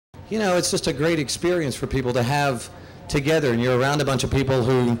you know, it's just a great experience for people to have together, and you're around a bunch of people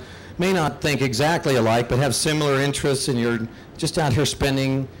who may not think exactly alike, but have similar interests, and you're just out here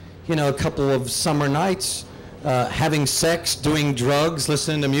spending, you know, a couple of summer nights having sex, doing drugs,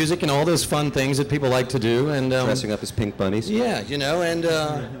 listening to music, and all those fun things that people like to do. And dressing up as pink bunnies. Yeah, you know, and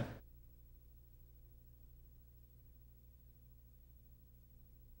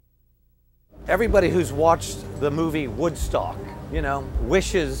everybody who's watched the movie Woodstock, you know,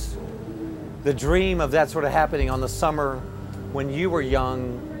 wishes the dream of that sort of happening on the summer when you were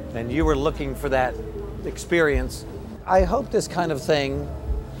young and you were looking for that experience. I hope this kind of thing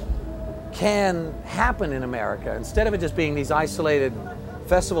can happen in America, instead of it just being these isolated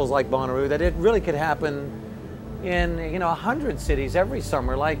festivals like Bonnaroo, that it really could happen in, you know, 100 cities every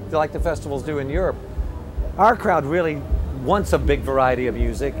summer, like the festivals do in Europe. Our crowd really wants a big variety of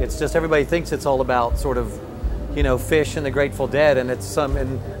music. It's just everybody thinks it's all about sort of, you know, Fish and the Grateful Dead, and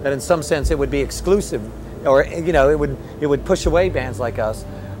that in some sense it would be exclusive, or, you know, it would push away bands like us.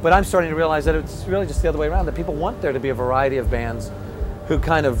 But I'm starting to realize that it's really just the other way around, that people want there to be a variety of bands who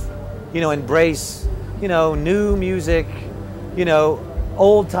kind of, you know, embrace, you know, new music, you know,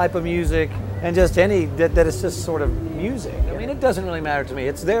 old type of music, and just any, that it's just sort of music. I mean, it doesn't really matter to me.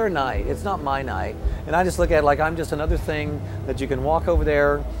 It's their night, it's not my night. And I just look at it like I'm just another thing that you can walk over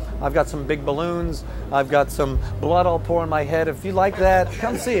there. I've got some big balloons, I've got some blood all pouring my head. If you like that,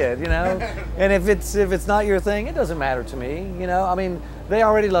 come see it, you know. And if it's not your thing, it doesn't matter to me, you know. I mean, they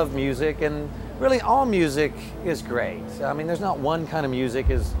already love music, and really all music is great. I mean, there's not one kind of music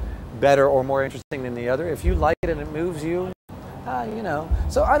is better or more interesting than the other. If you like it and it moves you, you know.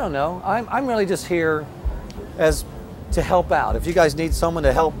 So I don't know. I'm really just here to help out. If you guys need someone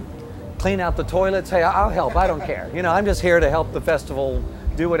to help clean out the toilets, hey, I'll help. I don't care. You know, I'm just here to help the festival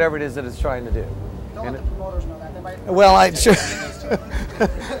do whatever it is that it's trying to do. Don't let the promoters know that. They might. Well, I sure.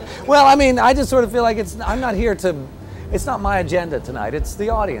 Well, I mean, I just sort of feel like I'm not here to. It's not my agenda tonight. It's the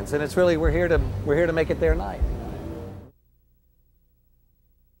audience, and it's really we're here to make it their night.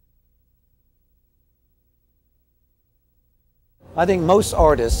 I think most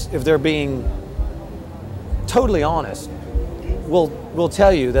artists, if they're being totally honest, will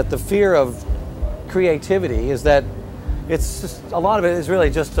tell you that the fear of creativity is that it's just, a lot of it is really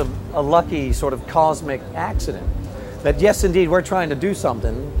just a lucky sort of cosmic accident. That yes, indeed, we're trying to do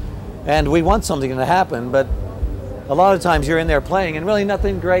something and we want something to happen, but a lot of times you're in there playing and really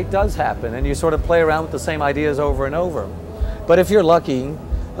nothing great does happen, and you sort of play around with the same ideas over and over. But if you're lucky,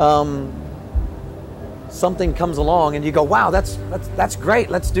 something comes along and you go, wow, that's great,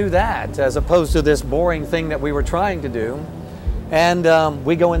 let's do that, as opposed to this boring thing that we were trying to do. And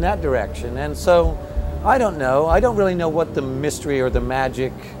we go in that direction. And so, I don't know. I don't really know what the mystery or the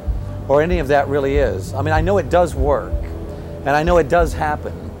magic or any of that really is. I mean, I know it does work, and I know it does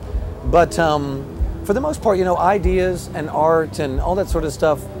happen. But for the most part, you know, ideas and art and all that sort of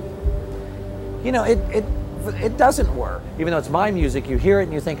stuff, you know, it doesn't work. Even though it's my music, you hear it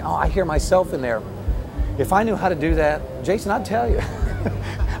and you think, oh, I hear myself in there. If I knew how to do that, Jason, I'd tell you.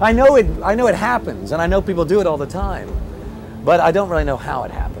 I know it happens, and I know people do it all the time. But I don't really know how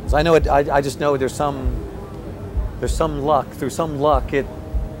it happens. I know it. I just know there's some luck. Through some luck, it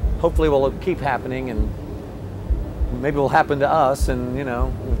hopefully will keep happening, and maybe will happen to us. And you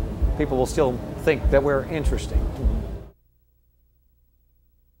know, people will still think that we're interesting.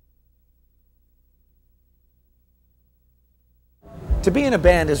 To be in a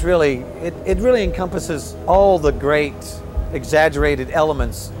band is really it really encompasses all the great exaggerated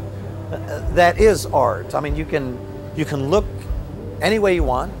elements that is art. I mean, you can look any way you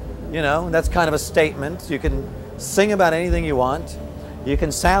want, you know, and that's kind of a statement. You can sing about anything you want. You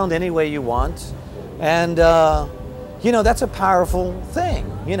can sound any way you want. And, you know, that's a powerful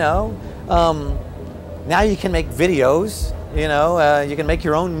thing, you know. Now you can make videos, you know, you can make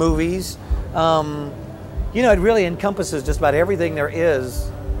your own movies. You know, it really encompasses just about everything there is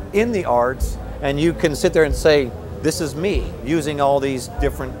in the arts, and you can sit there and say, this is me, using all these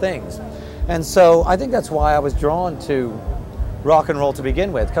different things. And so I think that's why I was drawn to rock and roll to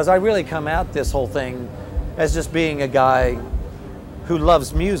begin with, because I really come at this whole thing as just being a guy who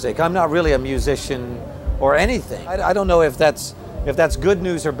loves music. I'm not really a musician or anything. I don't know if that's good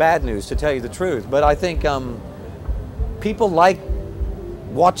news or bad news, to tell you the truth, but I think people like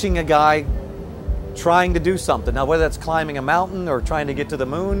watching a guy trying to do something. Now, whether that's climbing a mountain or trying to get to the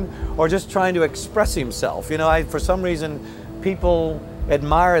moon or just trying to express himself. You know, for some reason, people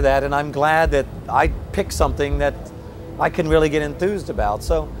admire that, and I'm glad that I pick something that I can really get enthused about.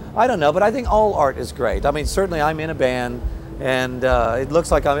 So, I don't know, but I think all art is great. I mean, certainly I'm in a band, and it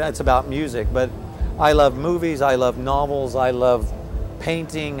looks like it's about music, but I love movies, I love novels, I love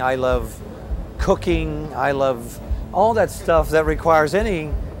painting, I love cooking, I love all that stuff that requires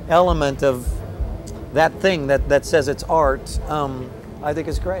any element of that thing that says it's art. I think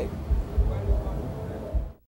is great.